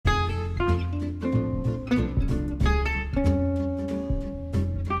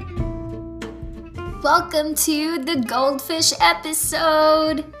Welcome to the Goldfish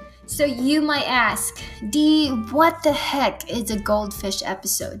episode. So you might ask, Dee, what the heck is a Goldfish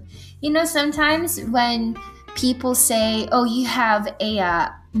episode? You know, sometimes when people say, oh, you have a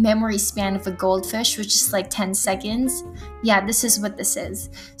memory span of a goldfish, which is like 10 seconds. Yeah, this is what this is.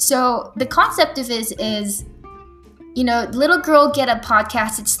 So the concept of it is, you know, little girl get a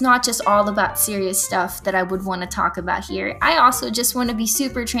podcast. It's not just all about serious stuff that I would want to talk about here. I also just want to be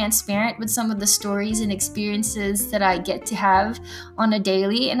super transparent with some of the stories and experiences that I get to have on a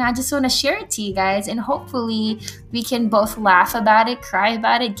daily. And I just want to share it to you guys. And hopefully we can both laugh about it, cry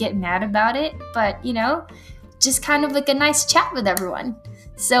about it, get mad about it. But, you know, just kind of like a nice chat with everyone.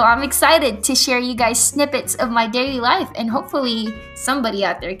 So I'm excited to share you guys snippets of my daily life. And hopefully somebody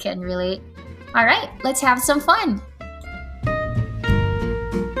out there can relate. All right, let's have some fun.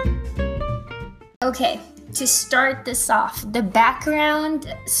 Okay, to start this off, the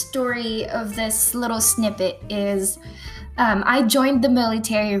background story of this little snippet is I joined the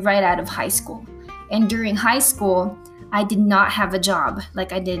military right out of high school. And during high school, I did not have a job.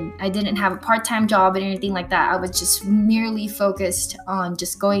 Like I didn't have a part-time job or anything like that. I was just merely focused on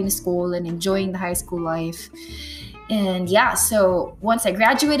just going to school and enjoying the high school life. And yeah, so once I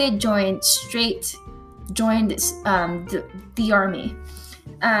graduated, joined the Army.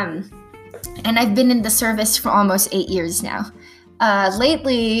 And I've been in the service for almost 8 years now.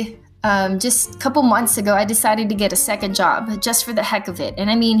 Lately, just a couple months ago, I decided to get a second job just for the heck of it. And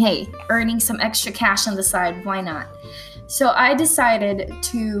I mean, hey, earning some extra cash on the side, why not? So I decided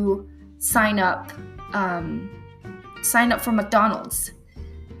to sign up for McDonald's.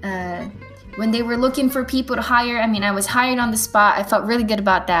 When they were looking for people to hire, I mean, I was hired on the spot. I felt really good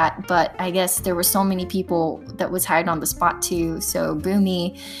about that, but I guess there were so many people that was hired on the spot too, so boo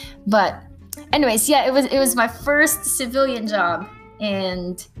me. But anyways, yeah, it was my first civilian job,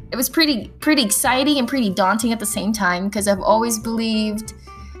 and it was pretty exciting and pretty daunting at the same time, because I've always believed,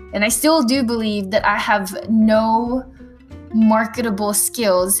 and I still do believe, that I have no marketable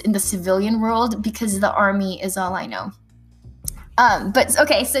skills in the civilian world because the Army is all I know. But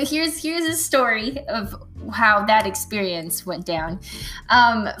okay, so here's a story of how that experience went down.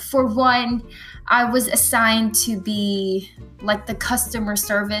 For one, I was assigned to be like the customer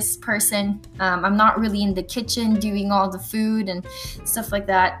service person. I'm not really in the kitchen doing all the food and stuff like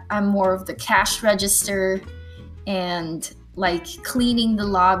that. I'm more of the cash register and like cleaning the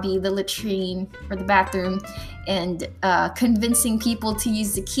lobby, the latrine, or the bathroom, and convincing people to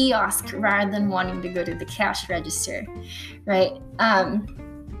use the kiosk rather than wanting to go to the cash register, right?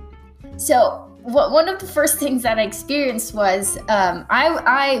 So one of the first things that I experienced was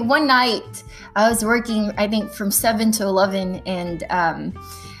I one night I was working, I think from 7 to 11, and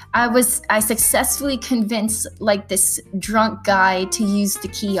I successfully convinced like this drunk guy to use the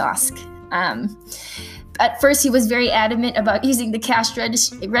kiosk. At first, he was very adamant about using the cash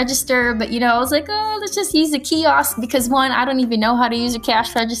register, but, you know, I was like, oh, let's just use the kiosk because, one, I don't even know how to use a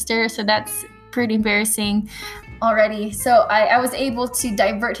cash register, so that's pretty embarrassing already. So I was able to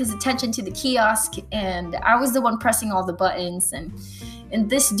divert his attention to the kiosk, and I was the one pressing all the buttons. And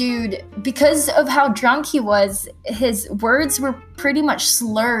this dude, because of how drunk he was, his words were pretty much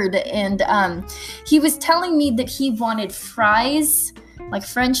slurred, and he was telling me that he wanted fries, like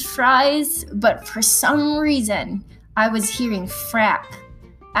French fries, but for some reason I was hearing frap.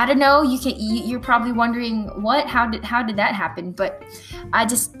 I don't know, you're probably wondering what, how did that happen? But I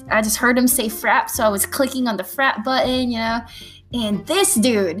just heard him say frap, so I was clicking on the frap button, you know. And this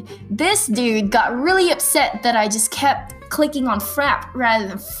dude got really upset that I just kept clicking on frap rather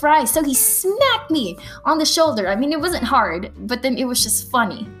than fries. So he smacked me on the shoulder. I mean, it wasn't hard, but then it was just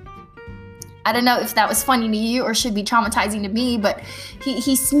funny. I don't know if that was funny to you or should be traumatizing to me, but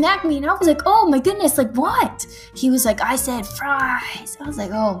he smacked me and I was like, oh my goodness, like what? He was like, I said fries. I was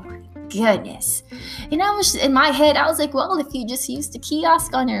like, oh my goodness. And I was in my head, I was like, well, if you just use the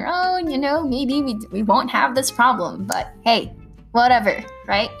kiosk on your own, you know, maybe we won't have this problem. But hey, whatever,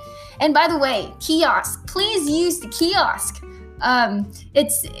 right? And by the way, kiosk, please use the kiosk.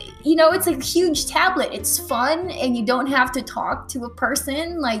 It's, you know, it's a huge tablet. It's fun, and you don't have to talk to a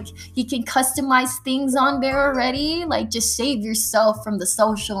person. Like, you can customize things on there already. Like, just save yourself from the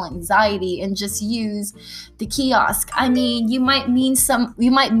social anxiety and just use the kiosk. I mean, you might meet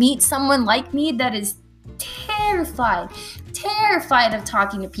someone like me that is terrified of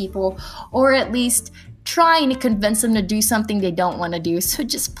talking to people, or at least trying to convince them to do something they don't want to do. So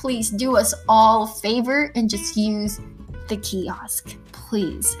just please do us all a favor and just use the kiosk.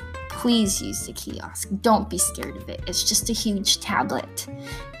 Please use the kiosk. Don't be scared of it. It's just a huge tablet.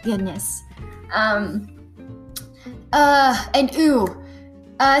 Goodness. And ooh,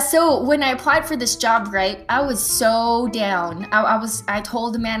 So when I applied for this job, right, I was so down. I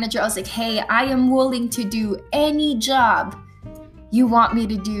told the manager, I was like, hey, I am willing to do any job you want me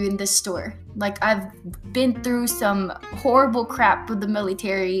to do in this store. Like, I've been through some horrible crap with the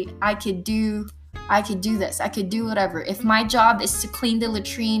military. I could do this. I could do whatever. If my job is to clean the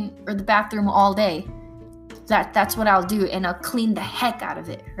latrine or the bathroom all day, that's what I'll do, and I'll clean the heck out of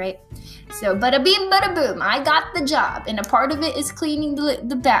it, right? So, bada bing, bada boom, I got the job, and a part of it is cleaning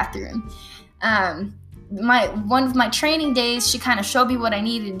the bathroom. One of my training days, she kind of showed me what I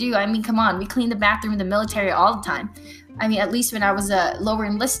needed to do. I mean, come on, we clean the bathroom in the military all the time. I mean, at least when I was lower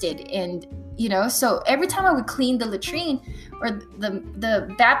enlisted, and so every time I would clean the latrine or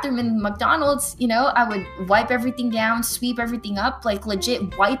the bathroom in McDonald's, I would wipe everything down, sweep everything up, like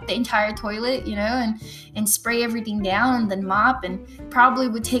legit wipe the entire toilet, and spray everything down and then mop, and probably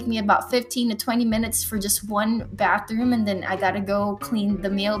would take me about 15 to 20 minutes for just one bathroom, and then I gotta go clean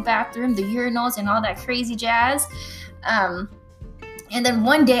the male bathroom, the urinals, and all that crazy jazz. And then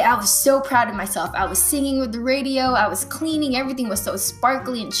one day I was so proud of myself. I was singing with the radio. I was cleaning. Everything was so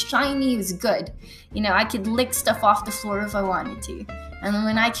sparkly and shiny. It was good. I could lick stuff off the floor if I wanted to. And then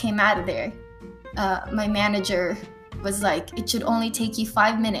when I came out of there, my manager was like, it should only take you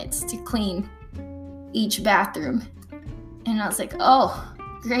 5 minutes to clean each bathroom. And I was like, oh,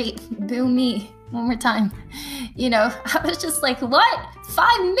 great. Boo me. One more time. I was just like, what?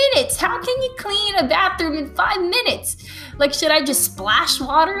 5 minutes? How can you clean a bathroom in 5 minutes? Like, should I just splash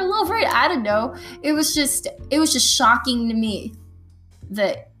water all over it? I don't know. It was just shocking to me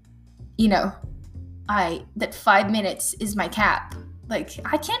that, that 5 minutes is my cap. Like,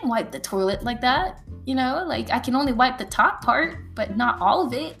 I can't wipe the toilet like that. Like, I can only wipe the top part, but not all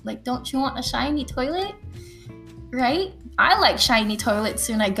of it. Like, don't you want a shiny toilet? Right? I like shiny toilets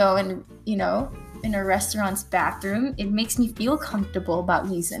when I go and, in a restaurant's bathroom. It makes me feel comfortable about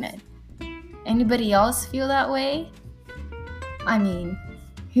using it. Anybody else feel that way? I mean,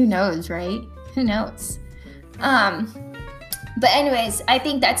 who knows, right? Who knows? But anyways, I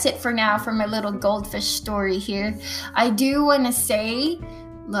think that's it for now for my little goldfish story here. I do want to say,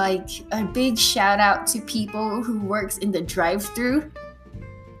 like, a big shout out to people who works in the drive-thru.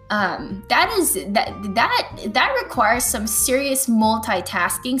 That requires some serious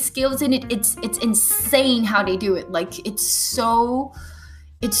multitasking skills, and it's insane how they do it. Like, it's so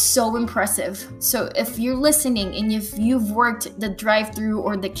impressive. So if you're listening and if you've worked the drive-thru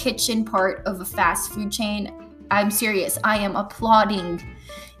or the kitchen part of a fast food chain, I'm serious. I am applauding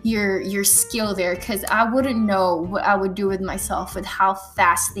your skill there, because I wouldn't know what I would do with myself with how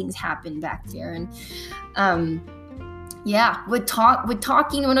fast things happen back there. And with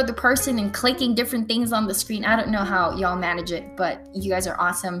talking to another person and clicking different things on the screen. I don't know how y'all manage it, but you guys are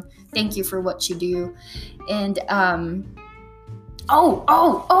awesome. Thank you for what you do. And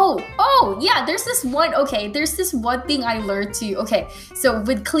yeah, there's this one thing I learned too. Okay, so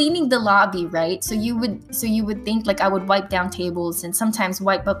with cleaning the lobby, right? So you would think, like, I would wipe down tables and sometimes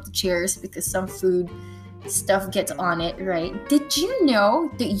wipe up the chairs because some food stuff gets on it, right? Did you know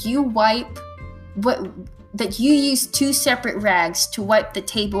that you use 2 separate rags to wipe the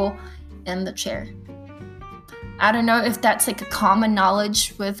table and the chair? I don't know if that's like a common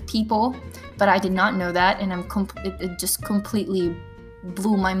knowledge with people, but I did not know that, and it just completely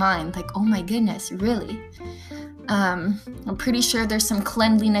blew my mind. Like, oh my goodness, really? I'm pretty sure there's some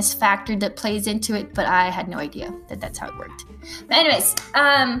cleanliness factor that plays into it, but I had no idea that that's how it worked. But anyways,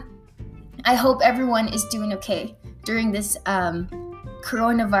 I hope everyone is doing okay during this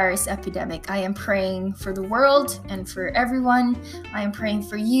coronavirus epidemic. I am praying for the world and for everyone. I am praying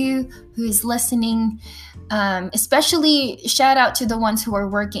for you who is listening. Especially shout out to the ones who are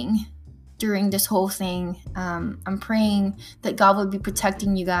working during this whole thing. I'm praying that God will be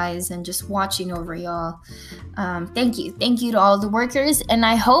protecting you guys and just watching over y'all. Thank you to all the workers, and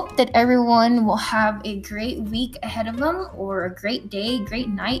I hope that everyone will have a great week ahead of them, or a great day, great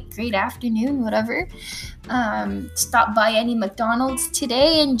night, great afternoon, whatever. Stop by any McDonald's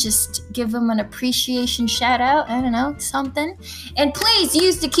today and just give them an appreciation shout out. I don't know, something. And please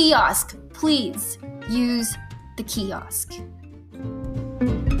use the kiosk. Please use the kiosk.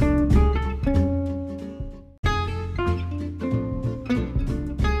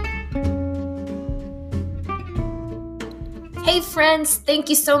 Hey friends, thank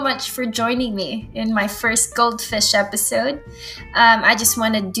you so much for joining me in my first Goldfish episode. I just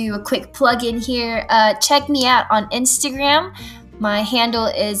want to do a quick plug in here. Check me out on Instagram. My handle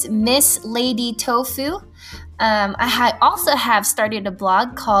is Miss Lady Tofu. I also have started a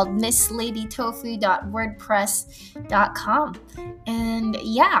blog called missladytofu.wordpress.com. And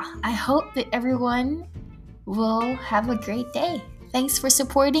yeah, I hope that everyone will have a great day. Thanks for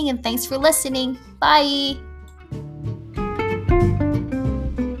supporting and thanks for listening. Bye.